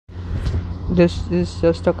This is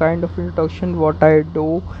just a kind of introduction what I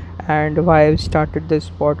do and why I've started this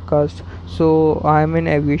podcast. So I'm an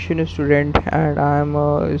aviation student and I'm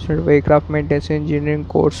a student of aircraft maintenance engineering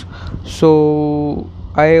course. So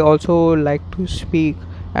I also like to speak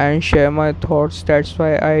and share my thoughts. That's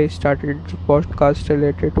why I started podcast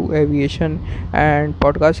related to aviation, and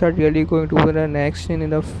podcasts are really going to be the next thing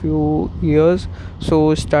in a few years.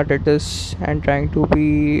 So started this and trying to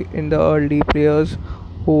be in the early players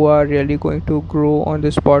who are really going to grow on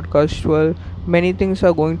this podcast. Well, many things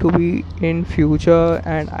are going to be in future,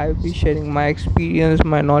 and I'll be sharing my experience,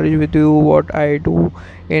 my knowledge with you, what I do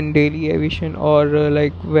in daily aviation, or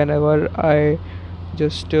like whenever I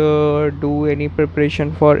just do any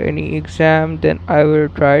preparation for any exam, then I will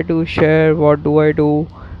try to share what do I do,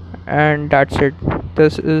 and that's it.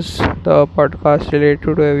 This is the podcast related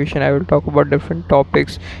to aviation. I will talk about different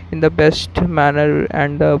topics in the best manner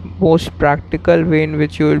and the most practical way in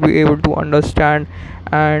which you will be able to understand,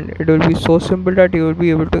 and it will be so simple that you will be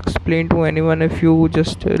able to explain to anyone if you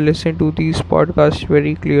just listen to these podcasts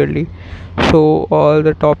very clearly. So all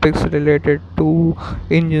the topics related to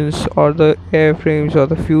engines or the airframes or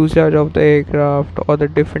the fuselage of the aircraft or the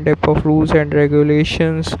different type of rules and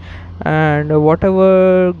regulations and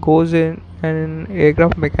whatever goes in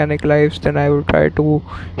aircraft mechanic lives, then I will try to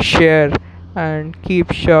share and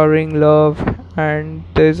keep sharing love. And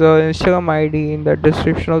there's a Instagram ID in the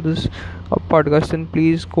description of this podcast, and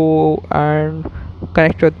please go and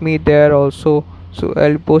connect with me there also. So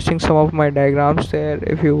I'll be posting some of my diagrams there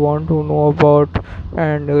if you want to know about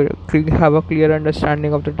and have a clear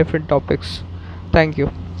understanding of the different topics. Thank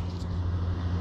you.